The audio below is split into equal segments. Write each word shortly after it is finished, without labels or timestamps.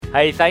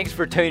Hey, thanks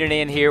for tuning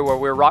in here where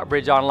we're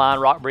Rockbridge Online,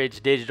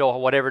 Rockbridge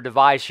Digital, whatever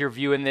device you're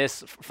viewing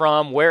this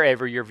from,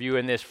 wherever you're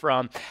viewing this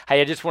from.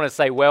 Hey, I just want to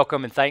say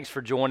welcome and thanks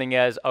for joining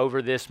us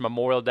over this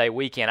Memorial Day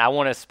weekend. I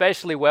want to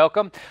especially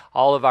welcome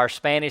all of our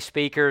Spanish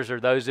speakers or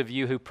those of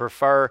you who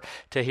prefer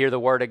to hear the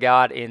Word of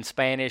God in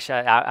Spanish.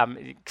 I'm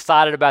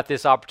excited about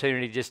this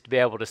opportunity just to be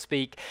able to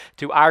speak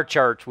to our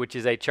church, which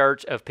is a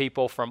church of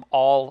people from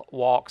all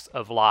walks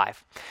of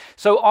life.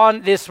 So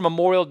on this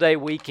Memorial Day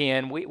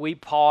weekend, we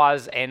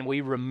pause and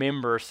we remember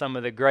some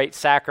of the great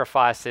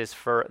sacrifices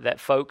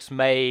that folks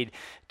made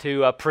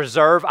to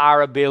preserve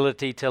our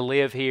ability to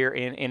live here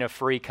in a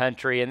free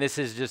country. And this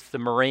is just the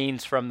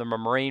Marines from the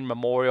Marine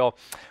Memorial,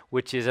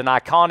 which is an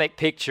iconic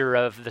picture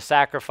of the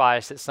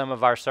sacrifice that some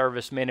of our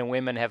servicemen and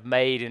women have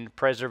made in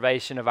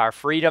preservation of our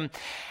freedom.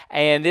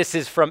 And this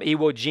is from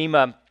Iwo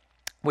Jima,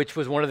 which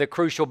was one of the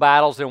crucial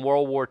battles in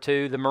World War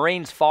II. The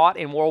Marines fought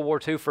in World War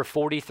II for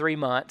 43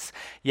 months,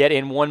 yet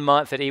in 1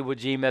 month at Iwo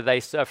Jima, they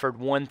suffered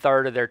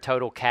 1/3 of their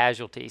total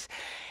casualties.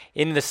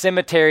 In the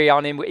cemetery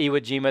on Iwo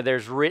Jima,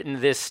 there's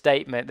written this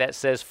statement that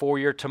says, "For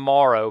your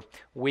tomorrow,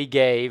 we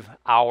gave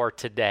our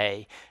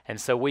today." And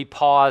so we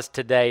pause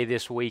today,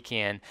 this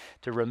weekend,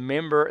 to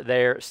remember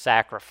their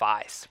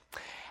sacrifice.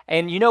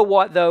 And you know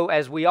what, though,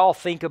 as we all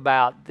think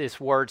about this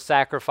word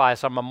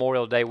sacrifice on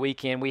Memorial Day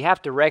weekend, we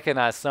have to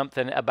recognize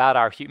something about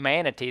our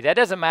humanity. That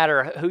doesn't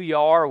matter who you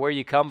are or where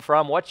you come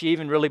from, what you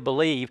even really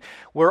believe.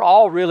 We're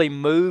all really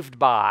moved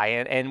by,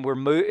 and we're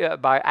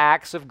moved by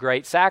acts of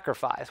great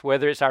sacrifice,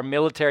 whether it's our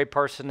military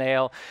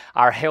personnel,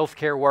 our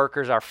healthcare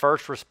workers, our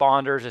first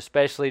responders,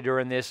 especially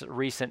during this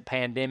recent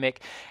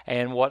pandemic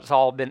and what's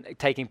all been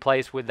taking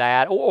place with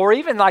that, or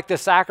even like the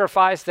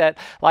sacrifice that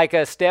like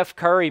Steph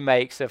Curry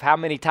makes of how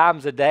many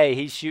times a day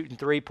he's shooting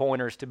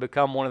three-pointers to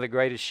become one of the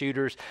greatest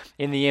shooters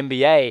in the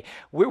NBA.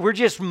 We're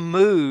just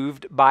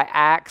moved by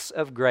acts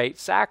of great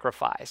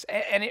sacrifice.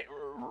 And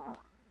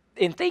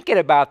in thinking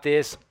about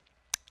this,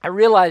 I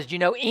realized,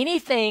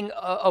 anything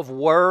of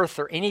worth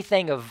or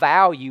anything of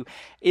value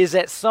is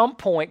at some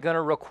point going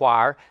to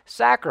require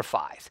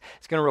sacrifice.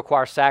 It's going to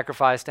require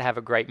sacrifice to have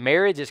a great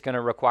marriage. It's going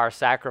to require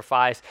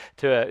sacrifice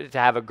to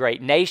have a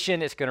great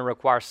nation. It's going to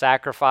require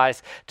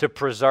sacrifice to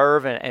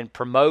preserve and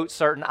promote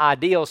certain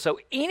ideals. So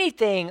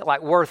anything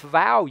like worth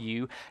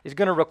value is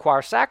going to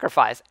require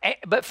sacrifice.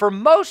 But for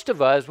most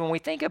of us, when we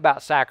think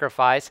about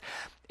sacrifice,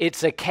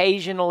 it's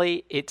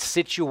occasionally, it's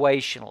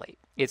situationally.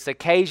 It's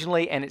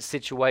occasionally and it's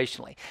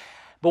situationally.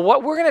 But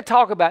what we're going to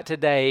talk about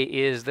today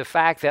is the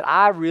fact that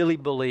I really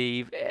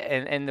believe,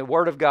 and the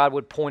Word of God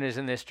would point us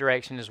in this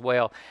direction as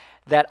well,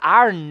 that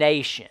our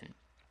nation,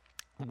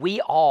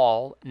 we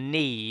all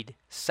need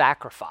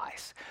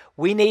sacrifice.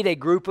 We need a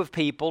group of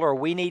people, or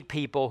we need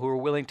people who are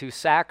willing to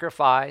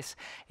sacrifice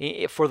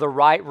for the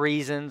right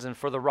reasons and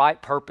for the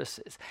right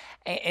purposes.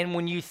 And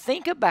when you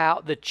think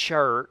about the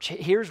church,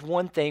 here's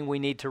one thing we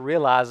need to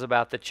realize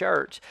about the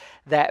church,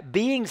 that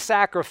being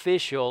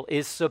sacrificial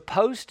is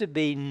supposed to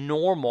be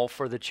normal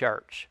for the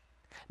church.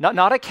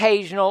 Not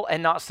occasional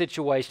and not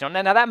situational.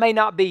 Now that may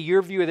not be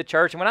your view of the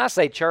church. And when I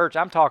say church,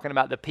 I'm talking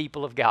about the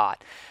people of God.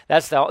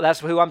 That's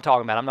who I'm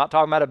talking about. I'm not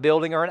talking about a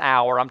building or an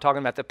hour. I'm talking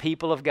about the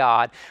people of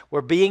God,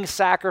 where being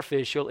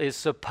sacrificial is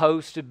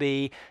supposed to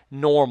be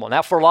normal.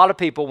 Now, for a lot of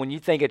people, when you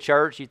think of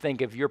church, you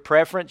think of your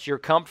preference, your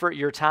comfort,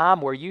 your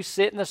time, where you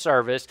sit in the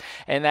service,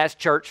 and that's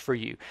church for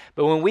you.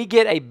 But when we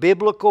get a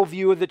biblical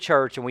view of the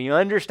church and we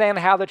understand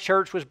how the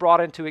church was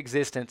brought into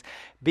existence,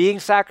 being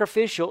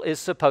sacrificial is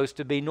supposed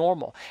to be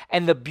normal.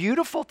 And the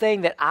beautiful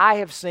thing that I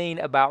have seen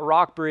about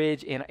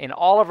Rockbridge in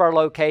all of our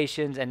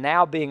locations, and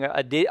now being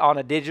on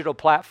a digital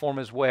platform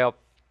as well,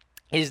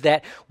 is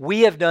that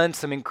we have done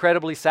some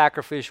incredibly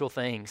sacrificial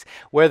things,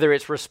 whether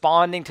it's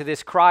responding to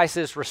this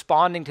crisis,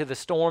 responding to the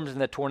storms and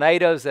the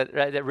tornadoes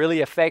that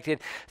really affected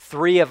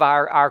 3 of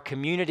our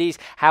communities,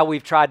 how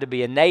we've tried to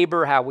be a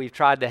neighbor, how we've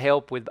tried to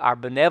help with our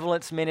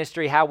benevolence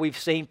ministry, how we've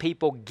seen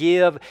people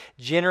give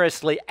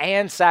generously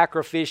and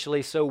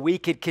sacrificially so we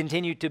could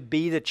continue to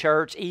be the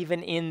church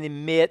even in the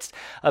midst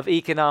of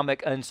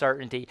economic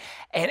uncertainty.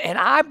 And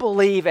I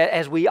believe,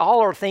 as we all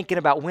are thinking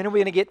about when are we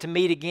going to get to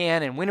meet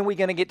again and when are we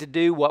going to get to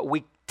do what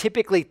we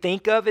typically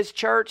think of as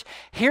church,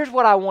 here's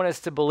what I want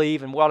us to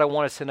believe and what I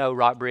want us to know,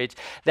 Rockbridge,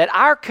 that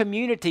our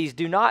communities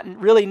do not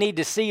really need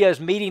to see us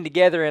meeting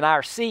together in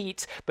our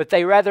seats, but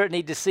they rather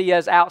need to see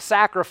us out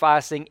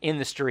sacrificing in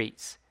the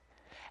streets.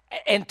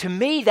 And to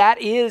me,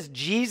 that is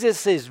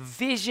Jesus's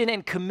vision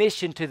and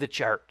commission to the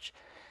church.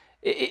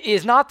 It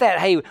is not that,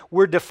 hey,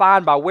 we're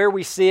defined by where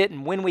we sit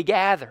and when we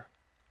gather,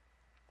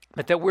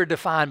 but that we're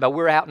defined by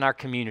we're out in our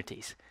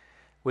communities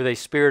with a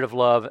spirit of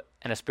love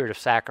and a spirit of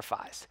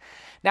sacrifice.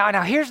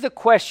 Now here's the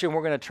question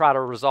we're going to try to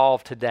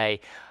resolve today.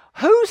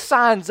 Who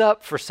signs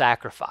up for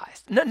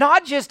sacrifice?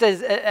 Not just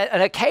as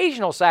an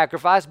occasional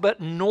sacrifice,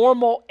 but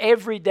normal,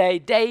 everyday,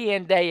 day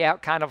in, day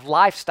out kind of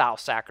lifestyle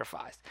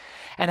sacrifice.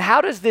 And how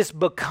does this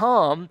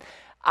become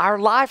our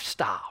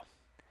lifestyle?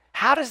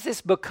 How does this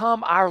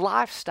become our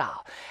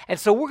lifestyle? And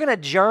so we're going to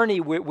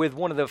journey with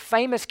one of the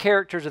famous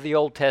characters of the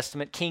Old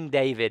Testament, King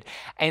David,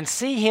 and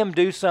see him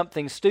do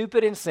something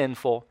stupid and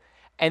sinful,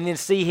 and then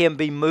see him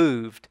be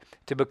moved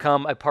to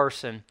become a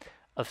person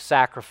of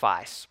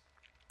sacrifice.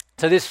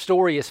 So this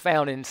story is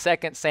found in 2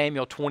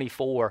 Samuel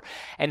 24.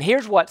 And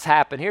here's what's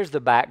happened. Here's the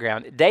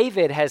background.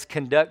 David has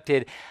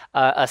conducted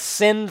a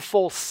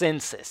sinful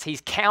census.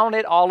 He's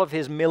counted all of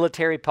his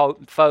military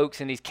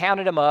folks, and he's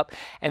counted them up.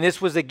 And this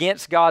was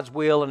against God's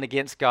will and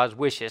against God's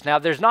wishes. Now,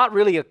 there's not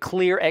really a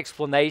clear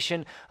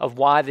explanation of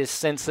why this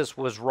census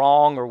was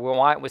wrong or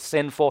why it was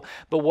sinful.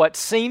 But what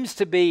seems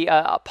to be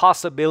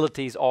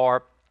possibilities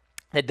are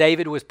that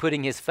David was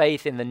putting his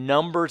faith in the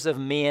numbers of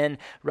men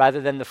rather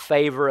than the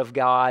favor of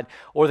God,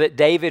 or that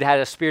David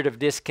had a spirit of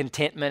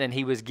discontentment and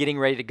he was getting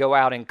ready to go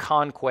out in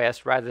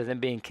conquest rather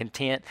than being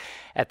content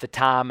at the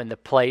time and the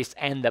place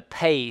and the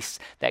pace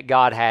that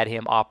God had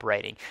him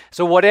operating.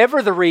 So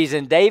whatever the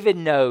reason, David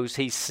knows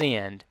he's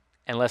sinned,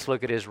 and let's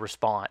look at his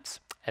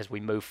response as we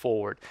move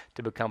forward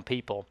to become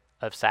people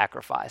of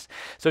sacrifice.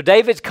 So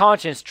David's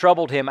conscience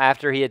troubled him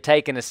after he had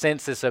taken a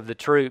census of the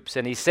troops,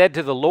 and he said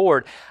to the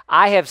Lord,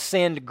 I have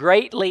sinned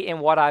greatly in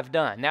what I've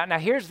done. Now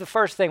here's the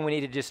first thing we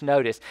need to just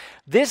notice.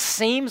 This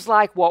seems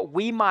like what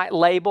we might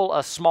label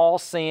a small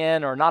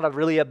sin or not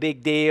really a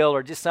big deal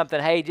or just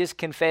something, hey, just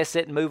confess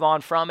it and move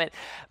on from it.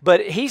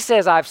 But he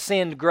says, I've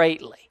sinned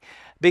greatly,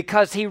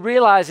 because he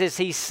realizes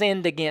he's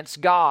sinned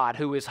against God,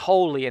 who is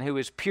holy and who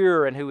is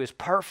pure and who is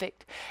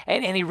perfect.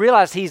 And he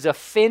realizes he's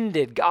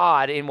offended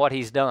God in what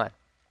he's done.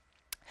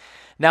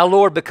 Now,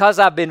 Lord, because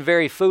I've been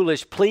very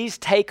foolish, please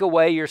take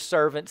away your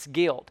servant's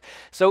guilt.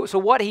 So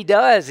what he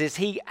does is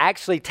he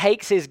actually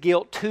takes his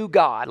guilt to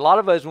God. A lot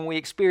of us, when we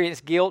experience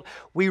guilt,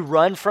 we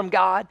run from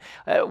God.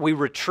 We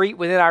retreat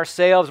within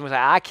ourselves and we say,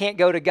 I can't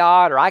go to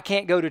God, or I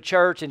can't go to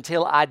church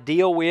until I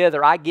deal with,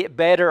 or I get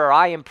better, or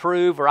I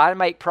improve, or I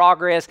make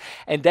progress.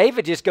 And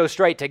David just goes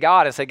straight to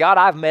God and say, God,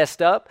 I've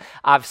messed up,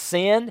 I've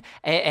sinned,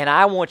 and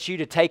I want you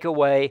to take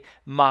away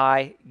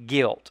my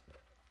guilt.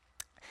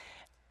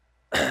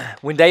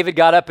 When David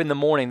got up in the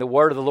morning, the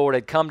word of the Lord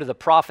had come to the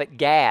prophet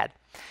Gad,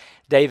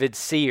 David's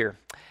seer.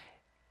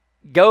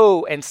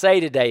 Go and say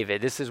to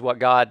David, this is what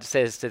God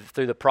says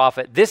through the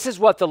prophet, this is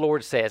what the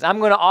Lord says. I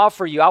will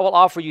offer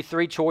you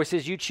 3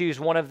 choices. You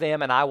choose one of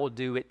them and I will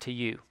do it to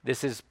you.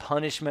 This is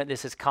punishment.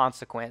 This is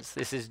consequence.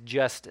 This is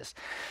justice.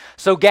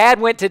 So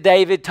Gad went to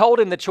David, told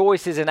him the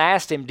choices, and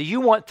asked him, do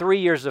you want 3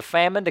 years of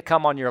famine to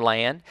come on your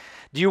land?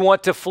 Do you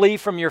want to flee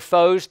from your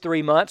foes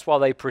 3 months while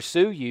they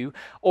pursue you?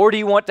 Or do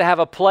you want to have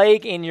a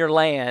plague in your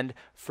land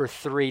for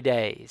 3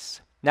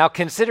 days? Now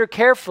consider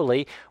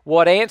carefully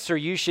what answer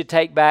you should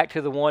take back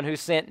to the one who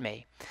sent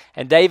me.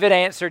 And David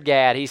answered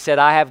Gad. He said,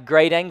 I have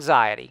great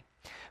anxiety.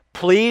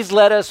 Please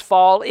let us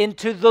fall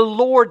into the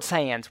Lord's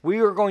hands. We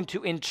are going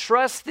to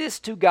entrust this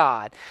to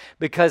God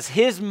because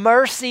his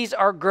mercies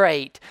are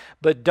great,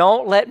 but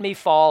don't let me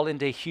fall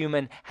into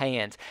human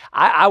hands.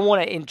 I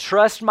want to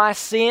entrust my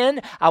sin.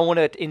 I want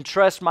to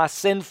entrust my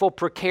sinful,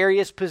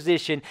 precarious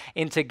position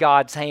into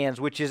God's hands,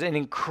 which is an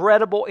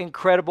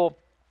incredible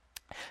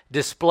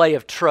display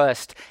of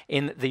trust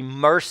in the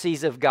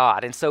mercies of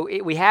God. And so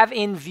we have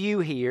in view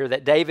here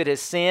that David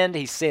has sinned.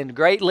 He sinned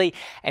greatly,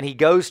 and he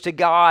goes to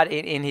God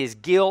in his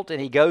guilt,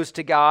 and he goes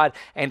to God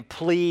and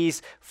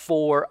pleads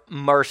for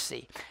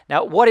mercy.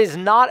 Now, what is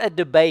not a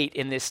debate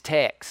in this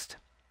text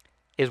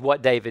is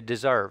what David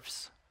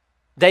deserves.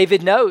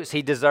 David knows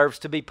he deserves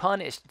to be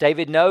punished.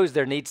 David knows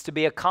there needs to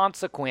be a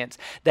consequence.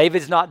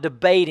 David's not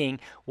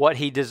debating what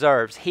he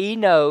deserves. He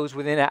knows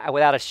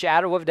without a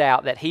shadow of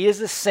doubt that he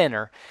is a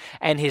sinner,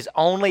 and his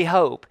only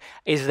hope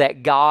is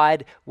that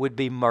God would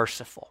be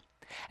merciful.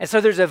 And so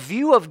there's a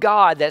view of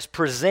God that's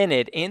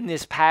presented in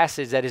this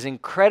passage that is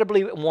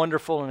incredibly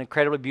wonderful and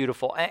incredibly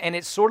beautiful. And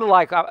it's sort of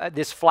like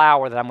this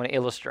flower that I'm going to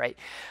illustrate.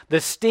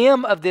 The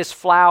stem of this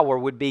flower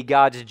would be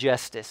God's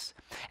justice.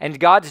 And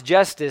God's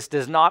justice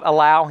does not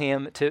allow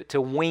him to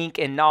wink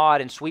and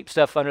nod and sweep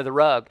stuff under the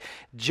rug.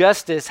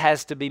 Justice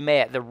has to be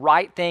met. The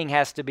right thing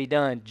has to be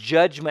done.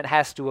 Judgment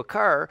has to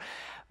occur.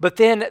 But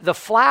then the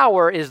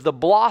flower is the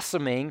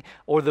blossoming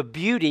or the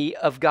beauty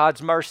of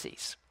God's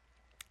mercies.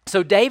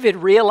 So David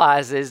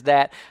realizes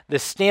that the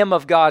stem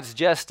of God's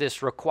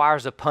justice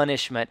requires a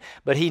punishment,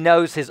 but he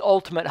knows his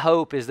ultimate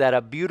hope is that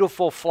a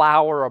beautiful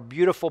flower, a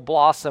beautiful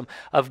blossom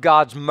of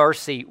God's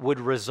mercy would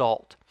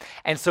result.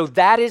 And so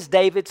that is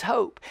David's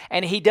hope.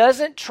 And he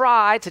doesn't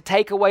try to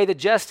take away the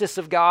justice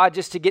of God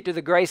just to get to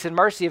the grace and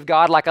mercy of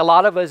God like a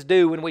lot of us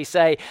do when we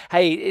say,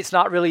 hey, it's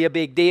not really a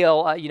big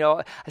deal.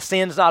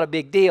 Sin's not a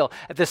big deal.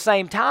 At the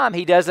same time,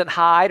 he doesn't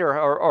hide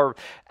or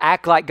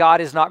act like God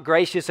is not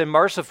gracious and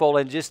merciful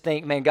and just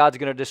think, man, God's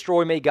going to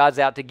destroy me. God's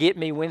out to get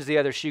me. When's the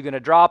other shoe going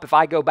to drop? If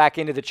I go back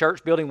into the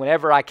church building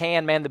whenever I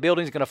can, man, the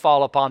building's going to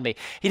fall upon me.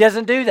 He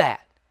doesn't do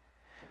that.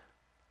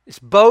 It's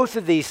both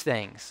of these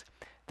things.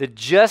 The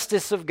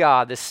justice of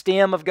God, the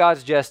stem of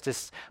God's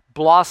justice,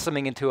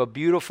 blossoming into a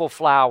beautiful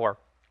flower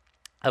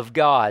of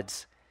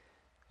God's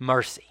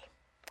mercy.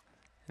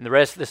 And the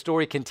rest of the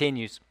story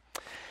continues.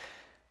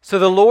 So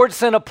the Lord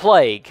sent a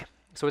plague.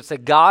 So it's a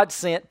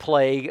God-sent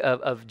plague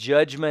of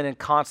judgment and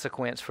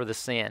consequence for the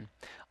sin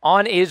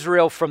on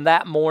Israel from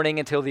that morning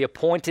until the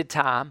appointed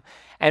time.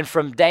 And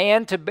from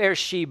Dan to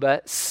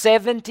Beersheba,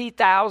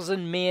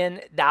 70,000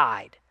 men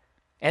died.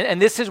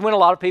 And this is when a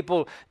lot of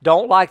people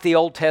don't like the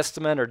Old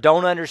Testament or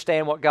don't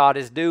understand what God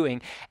is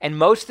doing. And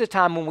most of the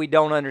time when we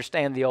don't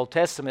understand the Old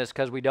Testament is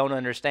because we don't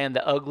understand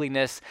the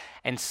ugliness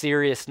and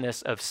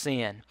seriousness of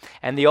sin.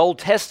 And the Old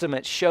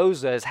Testament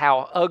shows us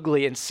how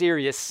ugly and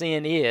serious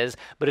sin is,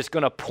 but it's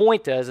going to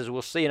point us, as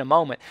we'll see in a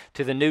moment,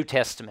 to the New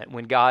Testament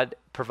when God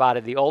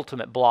provided the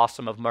ultimate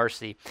blossom of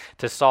mercy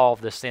to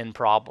solve the sin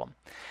problem.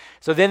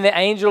 So then the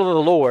angel of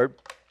the Lord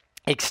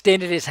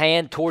extended his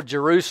hand toward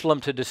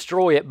Jerusalem to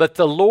destroy it, but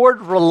the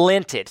Lord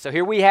relented. So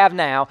here we have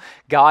now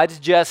God's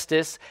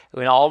justice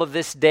in all of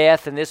this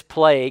death and this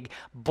plague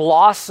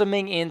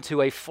blossoming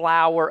into a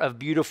flower of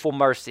beautiful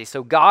mercy.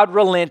 So God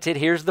relented.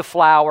 Here's the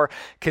flower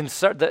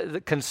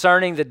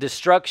concerning the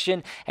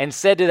destruction, and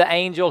said to the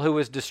angel who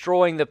was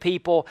destroying the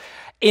people,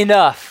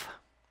 "Enough,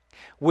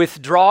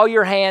 withdraw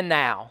your hand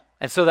now."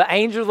 And so the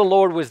angel of the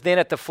Lord was then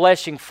at the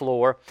threshing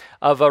floor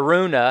of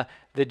Araunah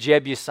the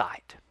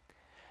Jebusite.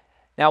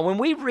 Now, when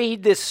we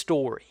read this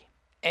story,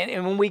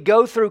 and when we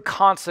go through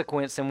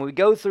consequence and we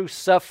go through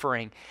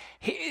suffering,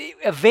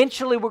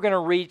 eventually we're going to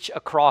reach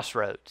a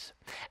crossroads.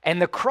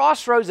 And the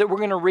crossroads that we're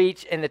going to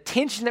reach and the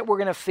tension that we're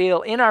going to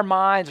feel in our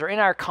minds or in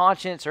our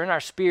conscience or in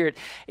our spirit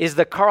is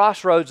the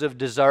crossroads of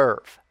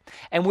deserve.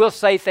 And we'll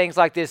say things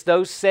like this: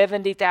 those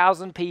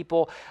 70,000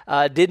 people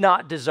did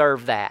not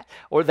deserve that,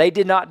 or they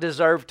did not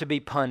deserve to be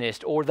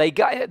punished, or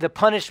the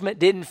punishment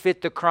didn't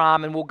fit the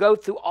crime. And we'll go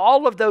through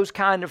all of those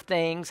kind of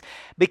things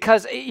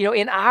because,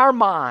 in our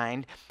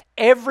mind,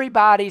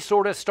 everybody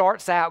sort of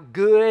starts out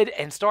good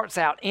and starts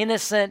out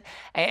innocent,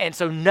 and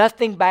so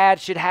nothing bad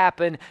should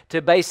happen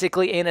to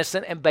basically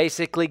innocent and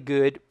basically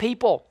good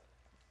people.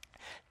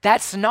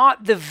 That's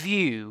not the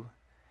view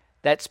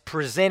that's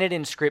presented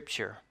in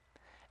Scripture.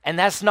 And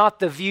that's not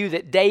the view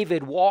that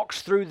David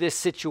walks through this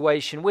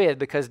situation with,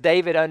 because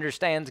David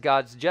understands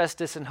God's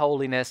justice and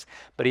holiness,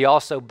 but he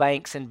also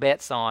banks and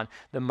bets on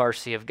the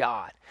mercy of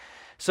God.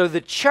 So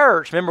the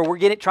church, remember,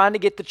 we're trying to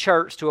get the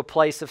church to a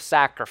place of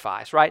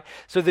sacrifice, right?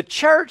 So the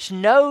church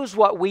knows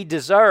what we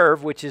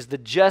deserve, which is the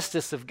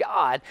justice of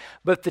God,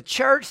 but the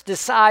church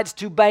decides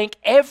to bank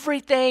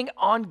everything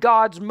on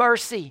God's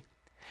mercy.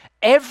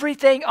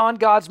 Everything on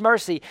God's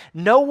mercy.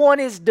 No one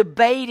is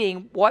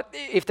debating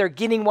if they're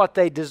getting what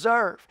they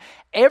deserve.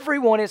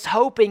 Everyone is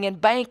hoping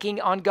and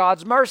banking on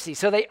God's mercy.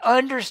 So they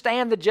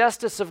understand the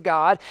justice of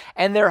God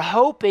and they're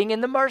hoping in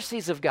the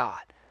mercies of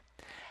God.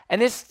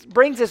 And this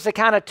brings us to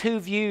kind of two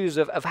views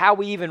of how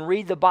we even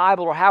read the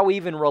Bible or how we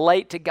even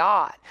relate to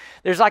God.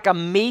 There's like a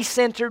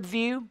me-centered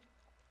view.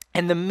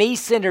 And the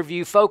me-centered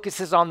view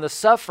focuses on the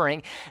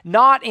suffering,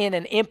 not in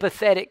an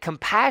empathetic,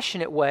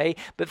 compassionate way,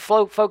 but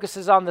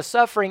focuses on the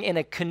suffering in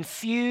a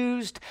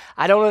confused,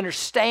 I don't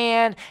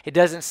understand, it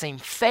doesn't seem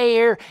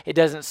fair, it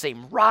doesn't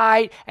seem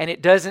right, and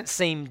it doesn't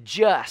seem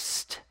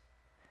just.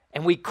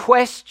 And we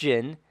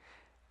question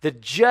the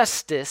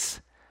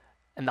justice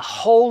and the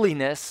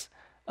holiness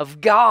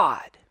of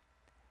God.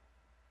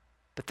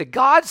 But the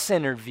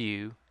God-centered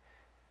view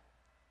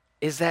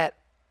is that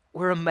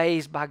we're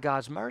amazed by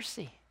God's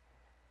mercy.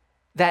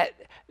 That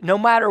no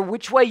matter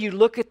which way you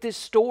look at this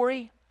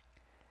story,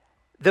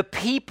 the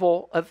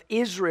people of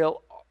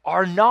Israel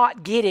are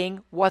not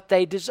getting what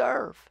they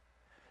deserve.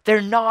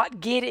 They're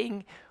not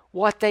getting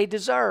what they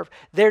deserve.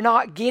 They're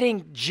not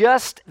getting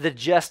just the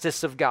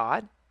justice of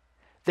God.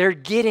 They're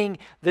getting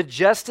the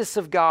justice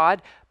of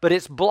God, but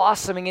it's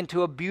blossoming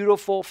into a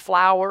beautiful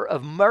flower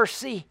of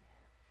mercy.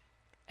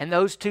 And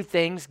those two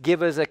things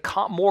give us a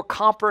more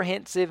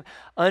comprehensive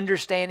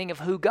understanding of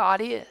who God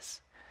is.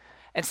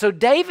 And so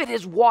David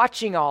is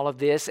watching all of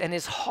this, and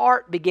his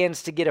heart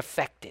begins to get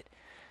affected.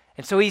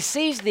 And so he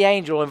sees the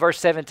angel in verse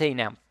 17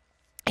 now.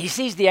 He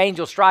sees the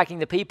angel striking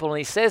the people, and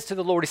he says to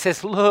the Lord, he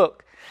says,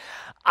 "Look,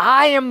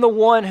 I am the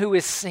one who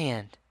has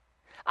sinned.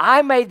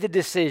 I made the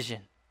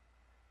decision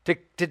to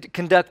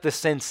conduct the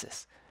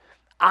census.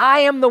 I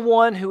am the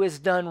one who has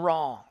done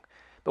wrong."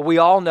 But we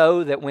all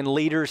know that when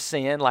leaders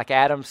sin, like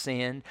Adam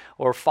sinned,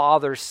 or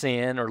fathers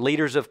sin, or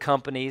leaders of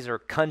companies or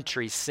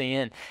countries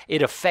sin,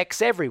 it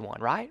affects everyone,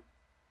 right?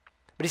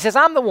 But he says,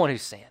 I'm the one who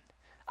sinned.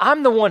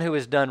 I'm the one who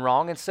has done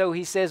wrong. And so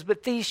he says,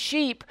 but these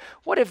sheep,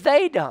 what have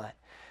they done?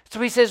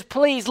 So he says,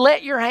 please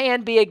let your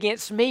hand be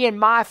against me and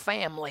my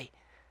family.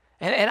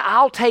 And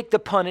I'll take the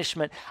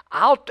punishment.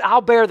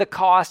 I'll bear the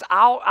cost.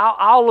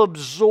 I'll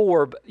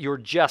absorb your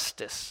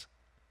justice,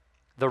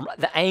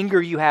 the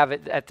anger you have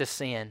at the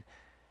sin.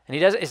 And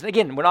he does.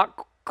 Again, we're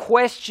not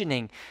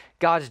questioning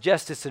God's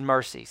justice and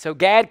mercy. So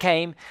Gad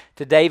came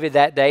to David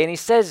that day, and he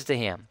says to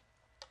him,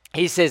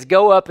 he says,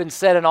 go up and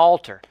set an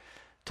altar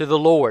to the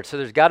Lord. So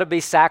there's got to be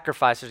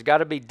sacrifice. There's got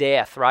to be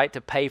death, right, to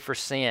pay for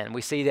sin.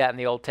 We see that in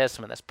the Old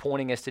Testament. That's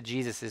pointing us to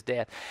Jesus'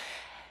 death.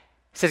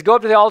 It says, go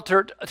up to the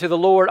altar to the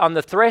Lord on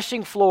the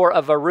threshing floor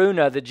of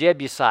Araunah the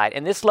Jebusite.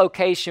 And this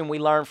location we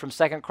learn from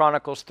 2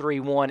 Chronicles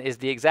 3:1 is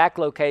the exact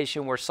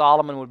location where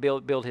Solomon would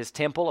build his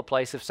temple, a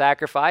place of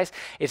sacrifice.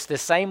 It's the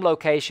same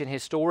location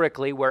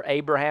historically where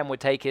Abraham would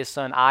take his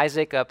son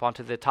Isaac up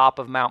onto the top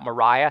of Mount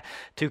Moriah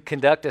to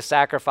conduct a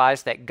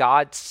sacrifice that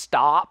God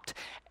stopped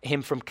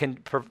him from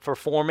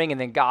performing, and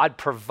then God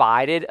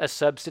provided a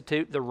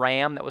substitute, the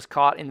ram that was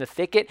caught in the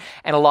thicket.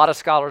 And a lot of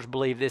scholars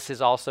believe this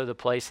is also the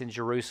place in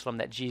Jerusalem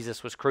that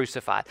Jesus was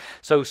crucified.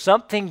 So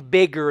something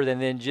bigger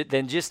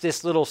than just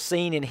this little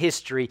scene in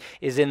history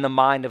is in the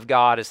mind of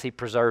God as he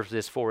preserves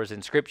this for us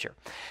in Scripture.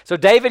 So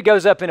David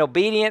goes up in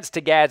obedience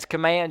to Gad's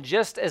command,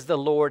 just as the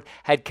Lord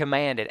had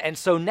commanded. And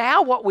so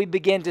now what we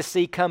begin to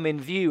see come in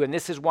view, and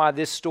this is why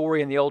this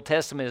story in the Old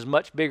Testament is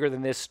much bigger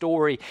than this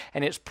story,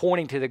 and it's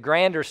pointing to the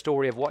grander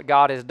story of what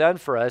God has done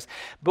for us.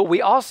 But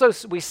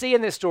we see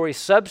in this story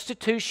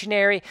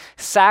substitutionary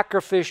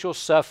sacrificial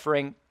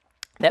suffering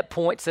that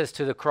points us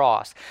to the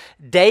cross.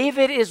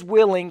 David is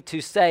willing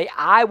to say,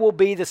 I will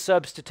be the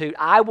substitute.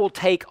 I will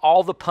take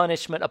all the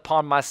punishment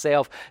upon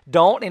myself.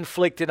 Don't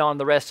inflict it on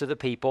the rest of the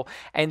people.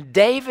 And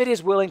David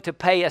is willing to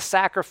pay a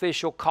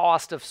sacrificial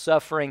cost of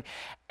suffering.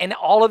 And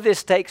all of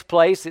this takes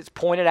place, it's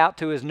pointed out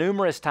to us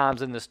numerous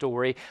times in the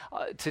story,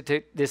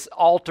 this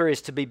altar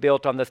is to be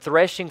built on the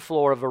threshing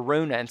floor of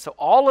Araunah. And so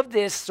all of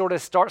this sort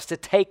of starts to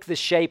take the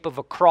shape of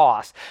a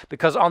cross,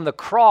 because on the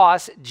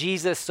cross,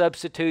 Jesus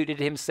substituted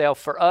himself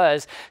for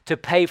us to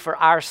pay for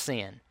our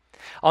sin.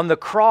 On the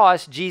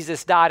cross,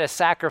 Jesus died a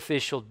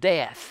sacrificial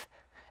death.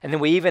 And then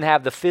we even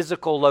have the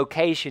physical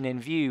location in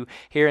view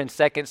here in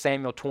 2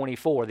 Samuel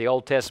 24. The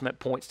Old Testament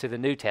points to the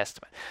New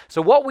Testament.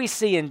 So what we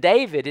see in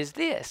David is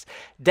this.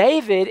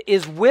 David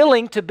is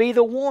willing to be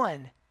the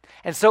one.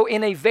 And so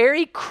in a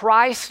very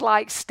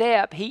Christ-like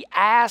step, he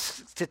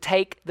asks to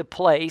take the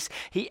place.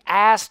 He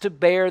asks to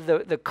bear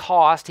the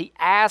cost. He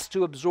asks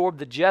to absorb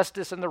the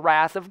justice and the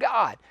wrath of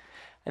God.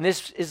 And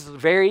this is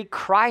very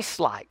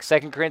Christ-like.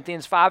 2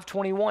 Corinthians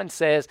 5:21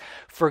 says,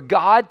 for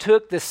God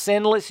took the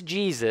sinless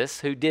Jesus,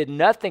 who did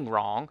nothing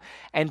wrong,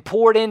 and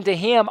poured into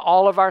him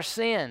all of our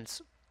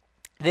sins.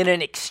 Then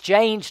an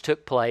exchange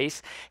took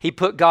place. He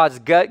put God's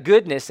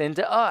goodness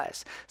into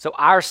us. So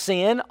our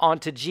sin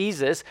onto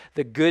Jesus,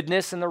 the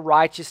goodness and the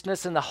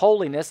righteousness and the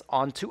holiness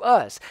onto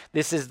us.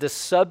 This is the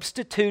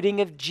substituting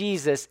of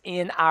Jesus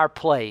in our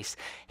place.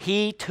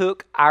 He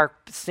took our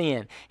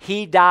sin.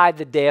 He died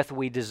the death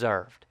we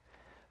deserved.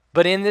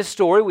 But in this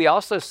story, we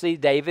also see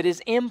David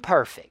is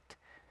imperfect.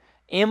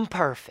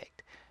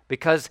 Imperfect.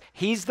 Because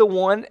he's the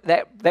one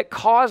that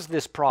caused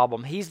this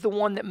problem. He's the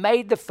one that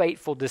made the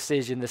fateful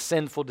decision, the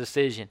sinful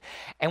decision.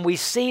 And we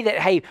see that,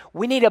 hey,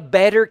 we need a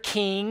better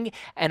king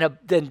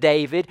than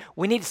David.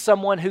 We need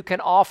someone who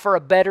can offer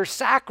a better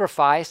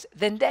sacrifice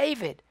than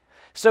David.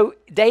 So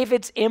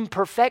David's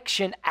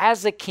imperfection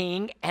as a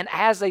king and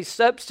as a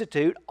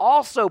substitute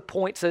also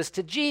points us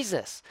to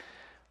Jesus,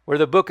 where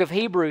the book of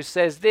Hebrews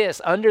says this,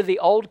 under the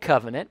old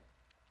covenant,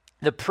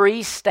 the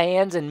priest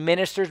stands and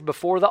ministers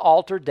before the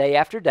altar day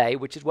after day,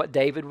 which is what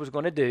David is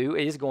going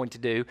to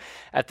do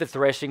at the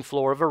threshing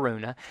floor of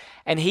Araunah.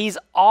 And he's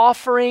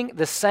offering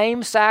the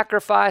same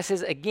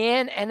sacrifices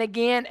again and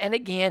again and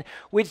again,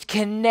 which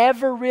can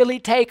never really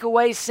take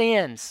away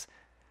sins.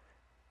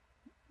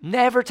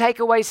 Never take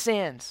away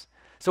sins.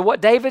 So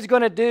what David's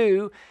going to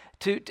do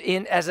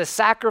as a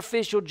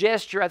sacrificial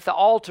gesture at the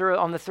altar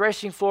on the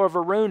threshing floor of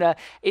Araunah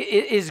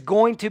is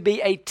going to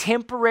be a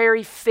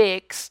temporary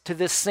fix to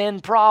the sin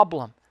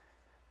problem.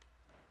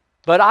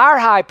 But our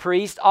high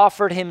priest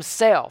offered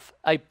himself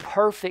a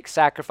perfect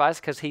sacrifice,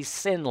 because he's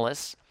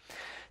sinless,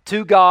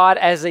 to God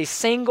as a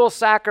single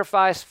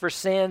sacrifice for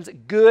sins,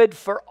 good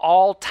for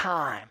all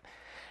time.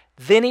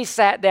 Then he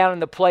sat down in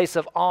the place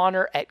of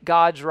honor at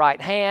God's right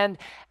hand,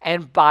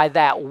 and by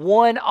that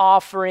one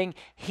offering,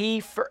 he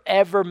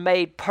forever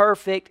made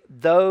perfect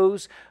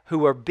those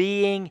who are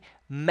being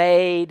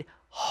made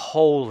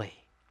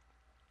holy.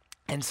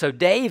 And so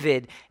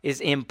David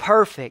is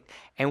imperfect,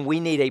 and we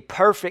need a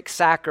perfect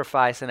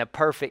sacrifice and a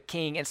perfect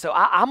king. And so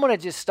I'm going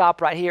to just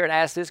stop right here and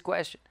ask this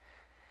question.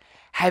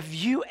 Have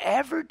you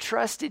ever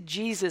trusted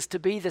Jesus to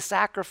be the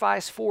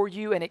sacrifice for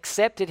you and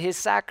accepted his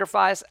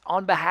sacrifice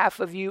on behalf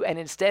of you and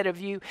instead of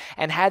you,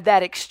 and had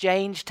that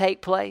exchange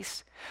take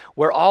place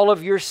where all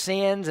of your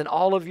sins and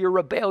all of your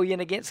rebellion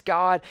against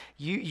God,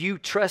 you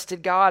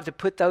trusted God to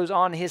put those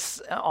on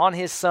his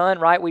son,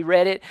 right? We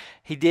read it.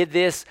 He did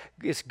this.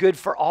 It's good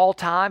for all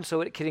time, so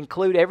it could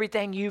include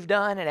everything you've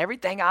done and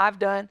everything I've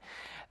done.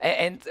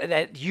 And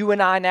that you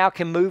and I now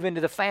can move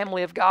into the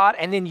family of God,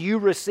 and then you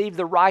receive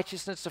the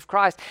righteousness of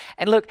Christ.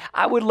 And look,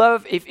 I would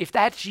love if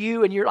that's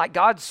you and you're like,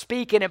 God's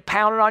speaking and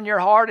pounding on your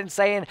heart and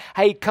saying,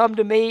 hey, come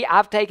to me.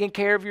 I've taken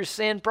care of your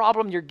sin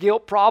problem, your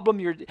guilt problem,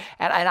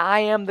 and I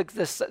am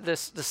the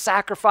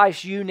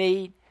sacrifice you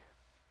need.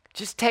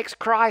 Just text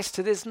Christ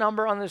to this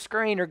number on the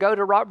screen or go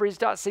to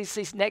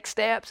rockbridge.cc next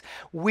steps.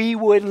 We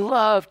would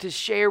love to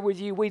share with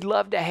you. We'd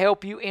love to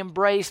help you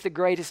embrace the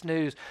greatest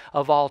news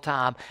of all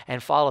time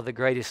and follow the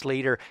greatest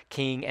leader,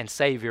 king, and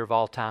savior of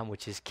all time,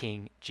 which is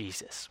King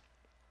Jesus.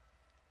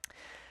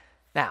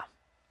 Now,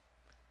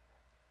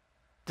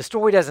 the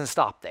story doesn't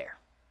stop there.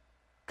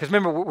 Because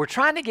remember, we're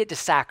trying to get to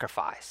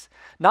sacrifice.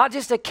 Not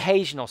just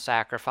occasional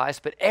sacrifice,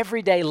 but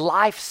everyday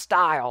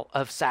lifestyle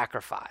of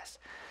sacrifice.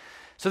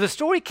 So the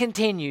story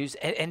continues,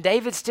 and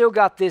David's still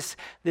got this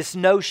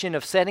notion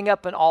of setting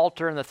up an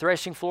altar in the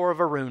threshing floor of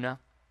Araunah,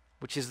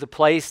 which is the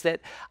place that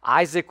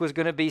Isaac was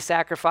going to be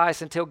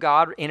sacrificed until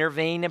God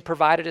intervened and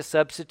provided a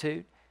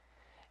substitute.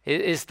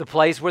 It's the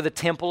place where the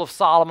Temple of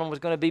Solomon was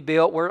going to be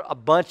built, where a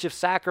bunch of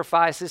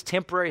sacrifices,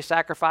 temporary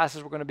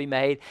sacrifices, were going to be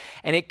made.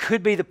 And it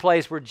could be the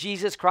place where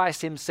Jesus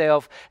Christ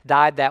himself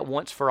died that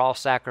once for all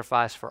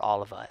sacrifice for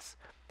all of us.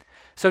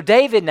 So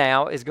David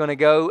now is going to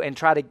go and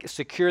try to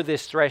secure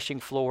this threshing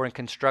floor and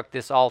construct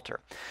this altar.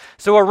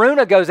 So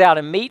Araunah goes out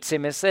and meets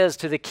him and says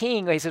to the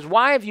king, he says,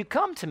 "Why have you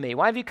come to me?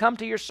 Why have you come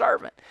to your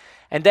servant?"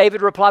 And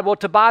David replied, "Well,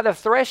 to buy the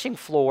threshing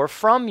floor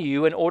from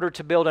you in order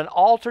to build an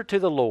altar to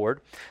the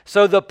Lord,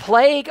 so the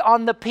plague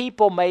on the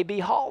people may be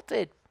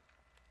halted."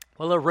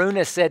 Well,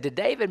 Araunah said to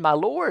David, "My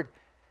lord,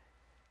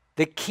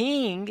 the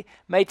king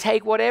may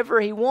take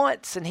whatever he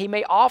wants, and he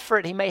may offer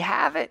it, he may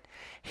have it.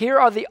 Here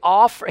are the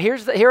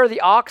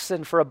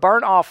oxen for a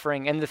burnt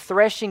offering, and the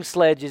threshing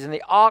sledges, and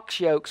the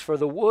ox yokes for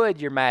the wood,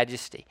 your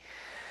majesty."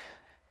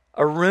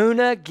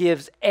 Araunah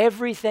gives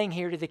everything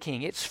here to the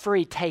king. It's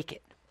free, take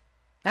it.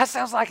 That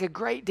sounds like a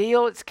great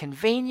deal. It's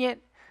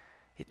convenient.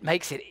 It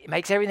makes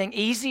everything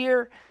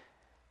easier.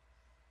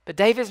 But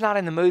David's not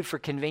in the mood for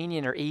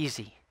convenient or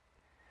easy.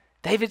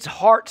 David's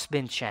heart's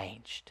been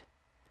changed.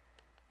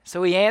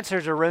 So he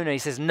answers Araunah. He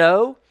says,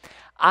 "No,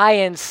 I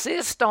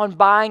insist on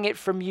buying it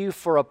from you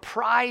for a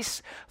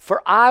price,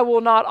 for I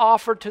will not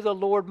offer to the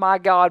Lord my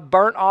God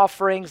burnt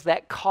offerings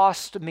that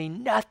cost me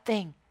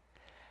nothing."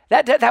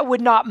 That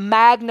would not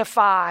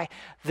magnify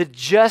the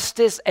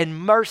justice and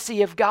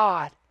mercy of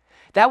God.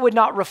 That would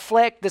not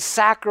reflect the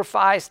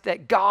sacrifice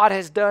that God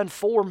has done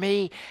for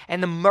me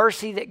and the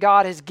mercy that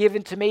God has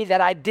given to me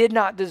that I did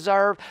not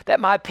deserve,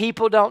 that my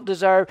people don't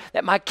deserve,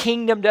 that my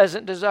kingdom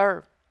doesn't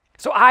deserve.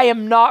 So I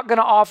am not going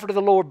to offer to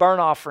the Lord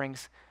burnt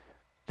offerings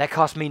that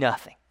cost me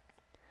nothing.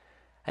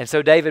 And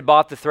so David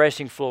bought the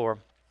threshing floor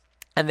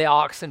and the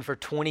oxen for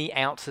 20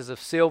 ounces of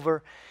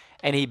silver,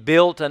 and he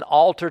built an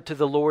altar to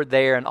the Lord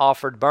there and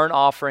offered burnt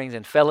offerings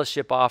and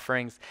fellowship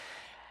offerings.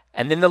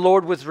 And then the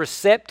Lord was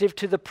receptive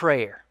to the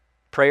prayer.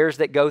 Prayers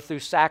that go through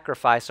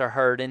sacrifice are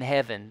heard in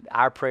heaven.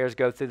 Our prayers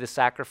go through the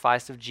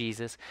sacrifice of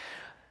Jesus.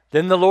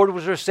 Then the Lord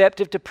was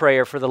receptive to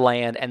prayer for the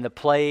land, and the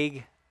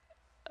plague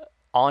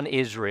on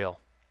Israel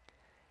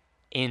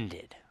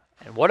ended.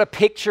 And what a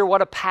picture,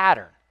 what a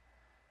pattern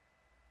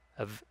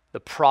of the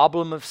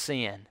problem of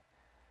sin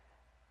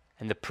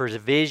and the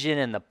provision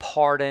and the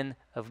pardon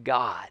of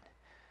God.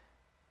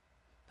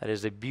 That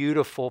is a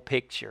beautiful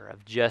picture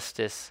of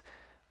justice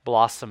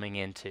blossoming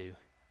into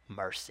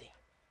mercy.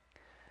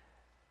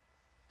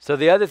 So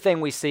the other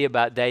thing we see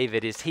about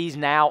David is he's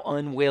now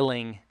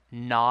unwilling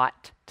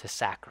not to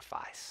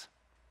sacrifice.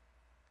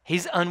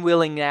 He's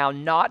unwilling now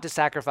not to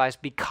sacrifice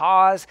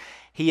because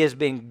he has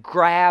been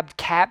grabbed,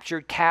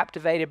 captured,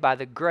 captivated by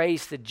the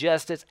grace, the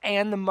justice,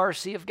 and the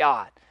mercy of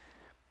God.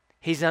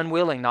 He's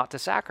unwilling not to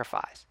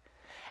sacrifice.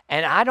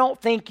 And I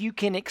don't think you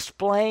can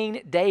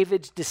explain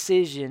David's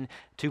decision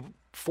to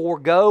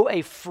forego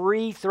a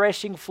free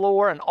threshing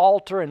floor, an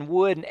altar, and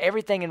wood, and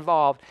everything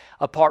involved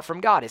apart from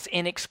God. It's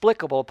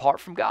inexplicable apart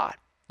from God.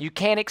 You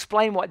can't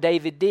explain what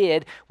David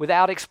did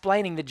without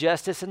explaining the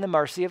justice and the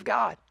mercy of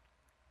God.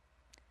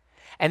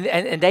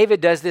 And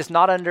David does this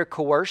not under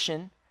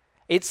coercion.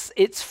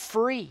 It's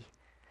free.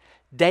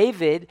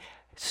 David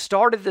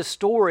started the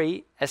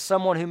story as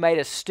someone who made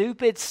a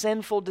stupid,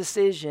 sinful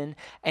decision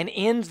and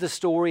ends the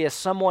story as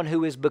someone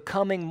who is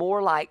becoming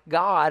more like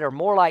God or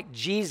more like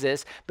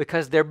Jesus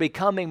because they're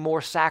becoming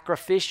more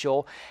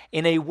sacrificial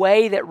in a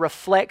way that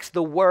reflects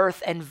the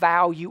worth and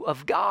value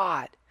of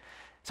God.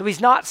 So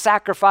he's not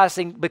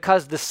sacrificing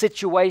because the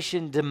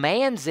situation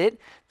demands it.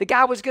 The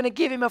guy was going to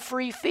give him a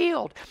free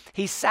field.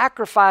 He's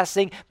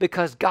sacrificing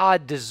because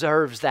God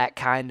deserves that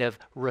kind of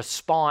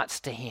response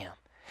to him.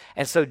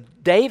 And so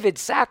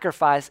David's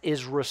sacrifice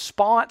is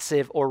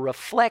responsive or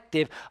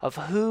reflective of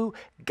who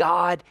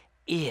God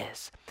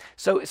is.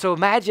 So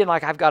imagine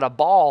like I've got a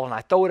ball and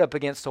I throw it up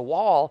against a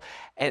wall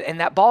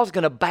and that ball's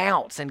going to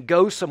bounce and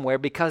go somewhere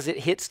because it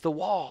hits the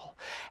wall.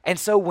 And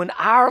so when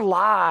our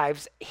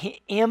lives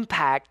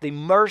impact the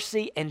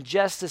mercy and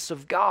justice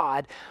of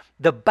God,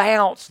 the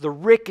bounce, the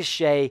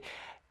ricochet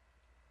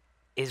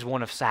is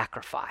one of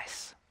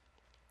sacrifice.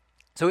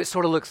 So it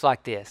sort of looks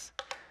like this.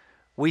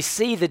 We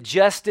see the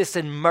justice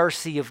and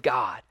mercy of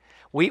God.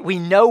 We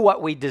know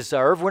what we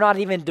deserve. We're not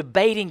even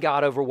debating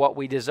God over what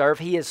we deserve.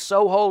 He is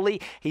so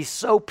holy. He's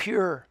so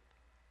pure.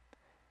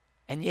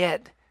 And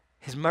yet,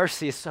 His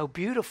mercy is so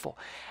beautiful.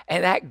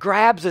 And that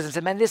grabs us and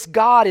says, man, this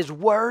God is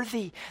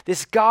worthy.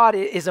 This God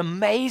is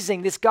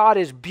amazing. This God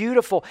is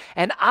beautiful.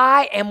 And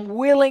I am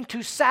willing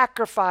to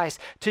sacrifice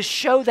to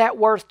show that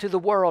worth to the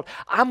world.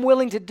 I'm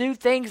willing to do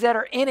things that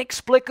are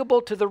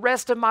inexplicable to the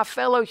rest of my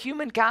fellow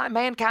humankind,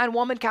 mankind,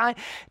 womankind,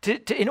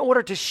 in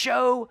order to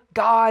show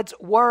God's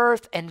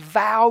worth and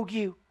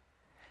value.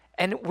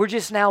 And we're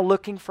just now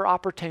looking for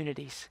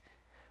opportunities.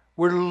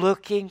 We're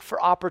looking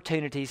for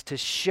opportunities to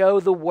show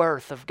the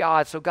worth of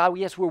God. So God,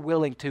 yes, we're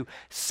willing to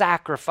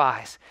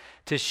sacrifice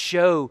to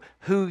show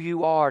who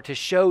you are, to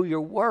show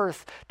your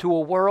worth to a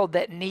world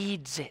that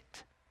needs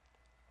it.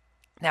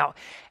 Now,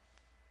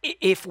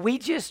 if we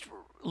just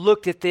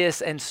looked at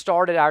this and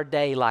started our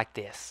day like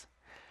this,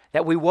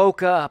 that we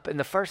woke up and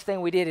the first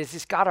thing we did is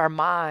just got our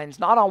minds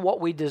not on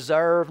what we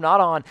deserve, not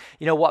on,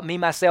 what me,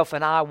 myself,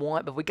 and I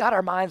want, but we got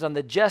our minds on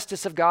the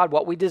justice of God,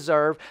 what we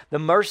deserve, the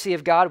mercy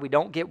of God, we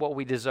don't get what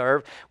we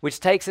deserve, which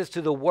takes us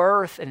to the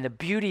worth and the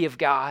beauty of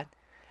God.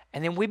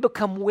 And then we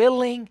become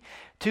willing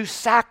to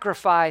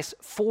sacrifice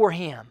for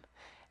Him.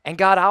 And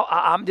God,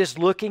 I'm just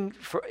looking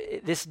for,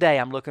 this day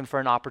I'm looking for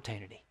an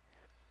opportunity.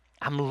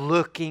 I'm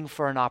looking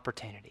for an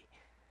opportunity.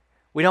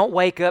 We don't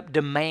wake up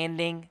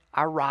demanding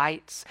our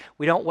rights.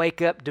 We don't wake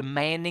up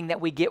demanding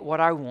that we get what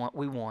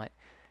we want.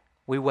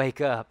 We wake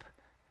up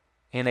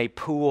in a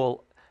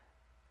pool,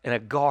 in a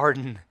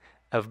garden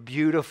of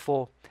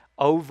beautiful,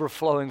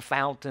 overflowing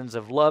fountains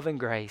of love and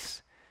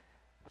grace,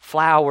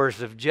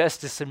 flowers of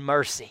justice and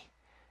mercy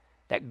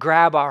that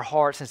grab our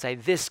hearts and say,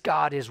 this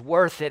God is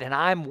worth it, and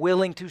I'm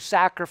willing to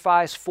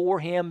sacrifice for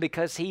Him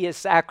because He has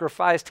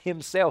sacrificed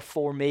Himself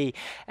for me,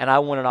 and I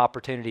want an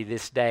opportunity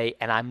this day,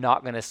 and I'm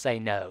not going to say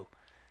no.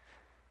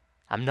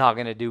 I'm not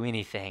going to do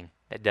anything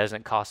that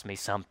doesn't cost me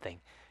something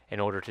in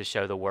order to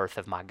show the worth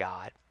of my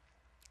God.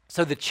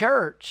 So the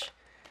church,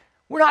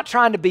 we're not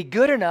trying to be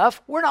good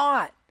enough. We're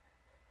not.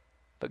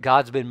 But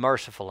God's been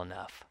merciful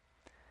enough.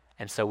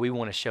 And so we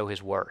want to show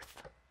His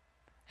worth.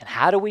 And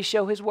how do we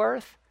show His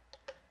worth?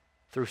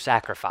 Through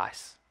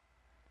sacrifice.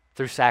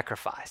 Through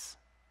sacrifice.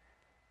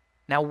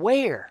 Now,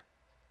 where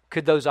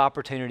could those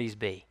opportunities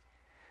be?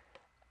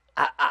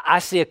 I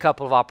see a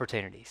couple of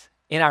opportunities.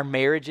 In our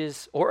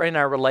marriages or in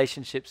our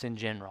relationships in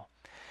general.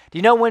 Do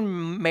you know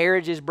when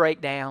marriages break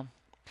down?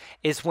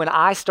 It's when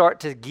I start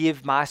to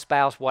give my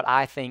spouse what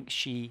I think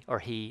she or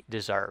he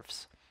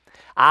deserves.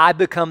 I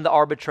become the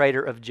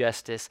arbitrator of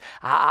justice.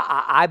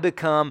 I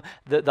become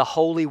the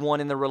holy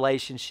one in the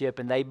relationship,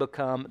 and they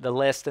become the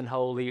less than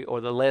holy or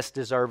the less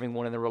deserving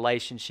one in the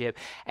relationship.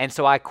 And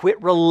so I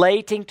quit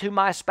relating to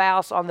my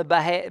spouse on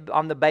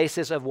the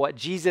basis of what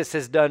Jesus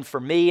has done for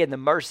me and the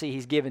mercy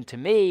He's given to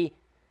me.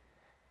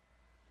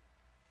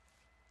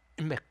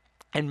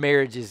 And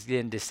marriages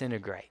then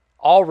disintegrate.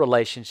 All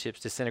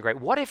relationships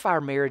disintegrate. What if our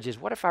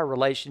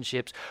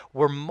relationships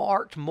were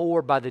marked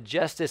more by the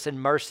justice and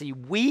mercy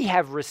we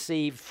have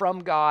received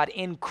from God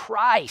in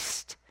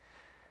Christ,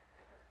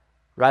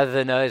 rather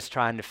than us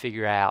trying to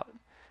figure out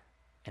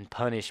and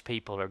punish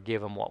people or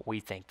give them what we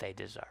think they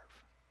deserve?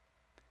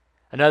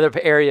 Another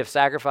area of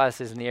sacrifice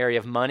is in the area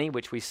of money,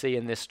 which we see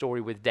in this story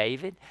with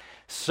David.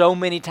 So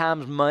many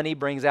times money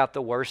brings out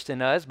the worst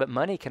in us, but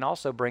money can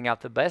also bring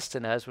out the best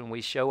in us when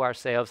we show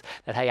ourselves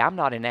that, hey, I'm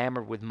not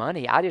enamored with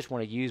money. I just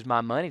want to use my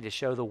money to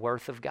show the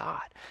worth of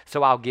God.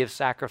 So I'll give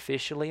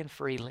sacrificially and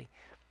freely.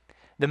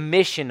 The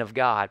mission of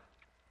God,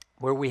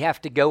 where we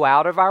have to go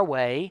out of our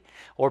way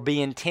or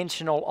be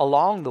intentional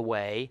along the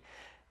way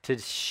to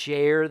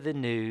share the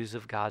news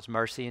of God's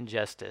mercy and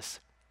justice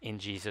in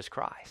Jesus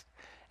Christ.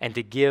 And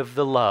to give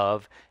the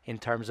love in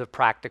terms of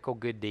practical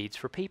good deeds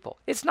for people.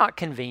 It's not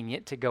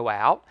convenient to go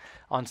out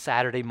on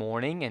Saturday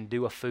morning and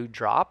do a food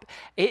drop.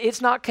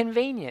 It's not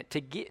convenient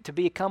to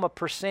become a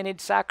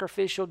percentage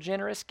sacrificial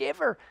generous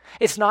giver.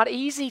 It's not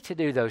easy to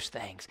do those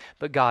things,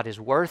 but God is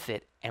worth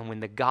it. And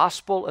when the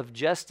gospel of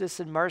justice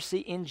and mercy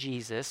in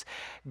Jesus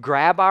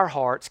grab our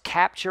hearts,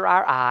 capture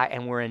our eye,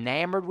 and we're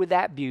enamored with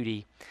that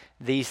beauty,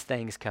 these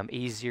things come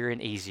easier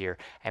and easier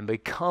and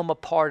become a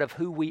part of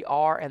who we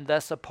are and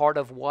thus a part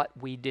of what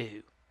we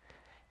do.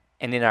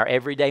 And in our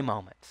everyday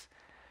moments,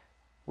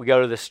 we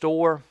go to the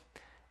store,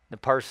 the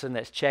person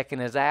that's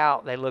checking us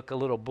out, they look a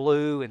little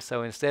blue, and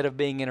so instead of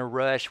being in a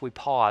rush, we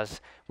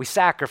pause. We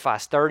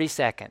sacrifice 30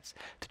 seconds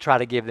to try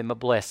to give them a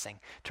blessing,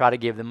 try to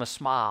give them a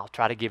smile,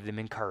 try to give them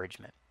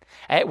encouragement.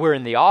 We're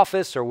in the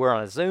office or we're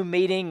on a Zoom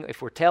meeting,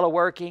 if we're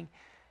teleworking,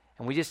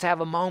 and we just have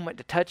a moment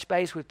to touch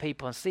base with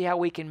people and see how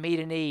we can meet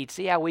a need,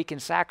 see how we can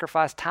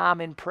sacrifice time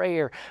in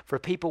prayer for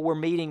people we're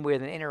meeting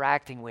with and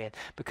interacting with.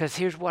 Because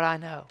here's what I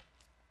know.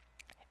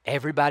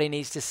 Everybody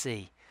needs to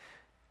see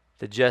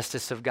the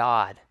justice of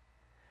God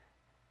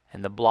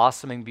and the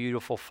blossoming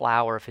beautiful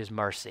flower of His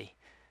mercy,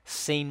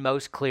 seen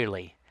most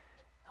clearly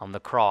on the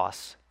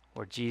cross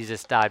where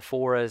Jesus died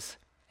for us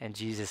and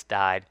Jesus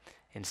died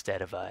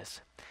instead of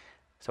us.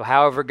 So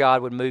however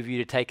God would move you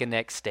to take a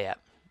next step,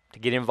 to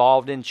get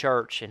involved in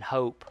church and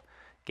hope,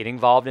 get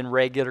involved in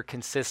regular,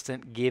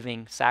 consistent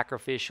giving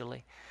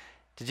sacrificially,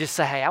 to just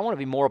say, hey, I want to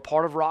be more a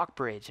part of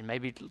Rockbridge and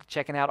maybe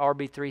checking out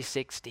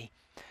RB360.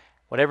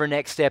 whatever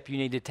next step you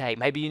need to take.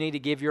 Maybe you need to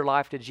give your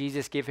life to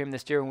Jesus, give him the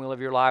steering wheel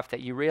of your life, that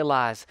you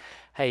realize,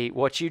 hey,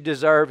 what you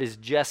deserve is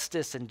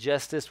justice, and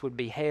justice would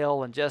be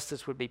hell, and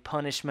justice would be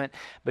punishment.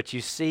 But you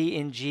see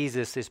in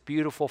Jesus this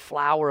beautiful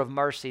flower of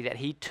mercy, that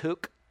he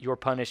took your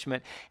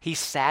punishment. He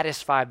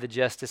satisfied the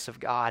justice of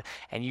God,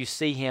 and you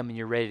see him and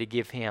you're ready to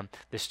give him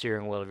the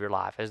steering wheel of your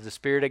life. As the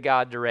Spirit of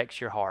God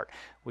directs your heart,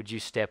 would you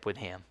step with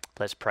him?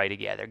 Let's pray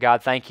together.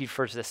 God, thank you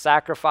for the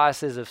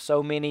sacrifices of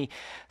so many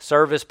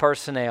service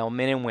personnel,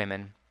 men and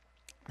women,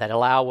 that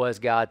allow us,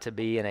 God, to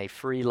be in a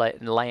free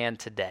land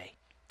today.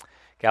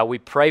 God, we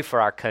pray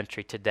for our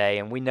country today,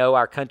 and we know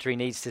our country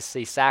needs to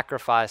see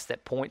sacrifice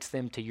that points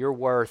them to your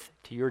worth,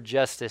 to your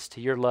justice,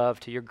 to your love,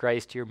 to your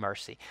grace, to your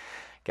mercy.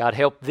 God,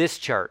 help this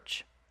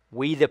church,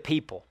 we the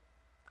people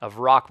of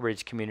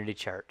Rockbridge Community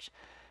Church,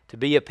 to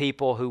be a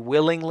people who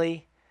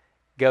willingly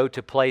go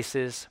to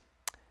places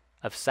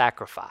of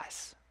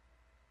sacrifice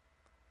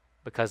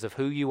because of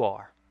who you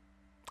are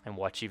and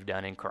what you've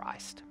done in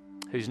Christ.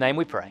 In whose name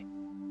we pray.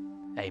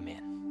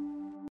 Amen.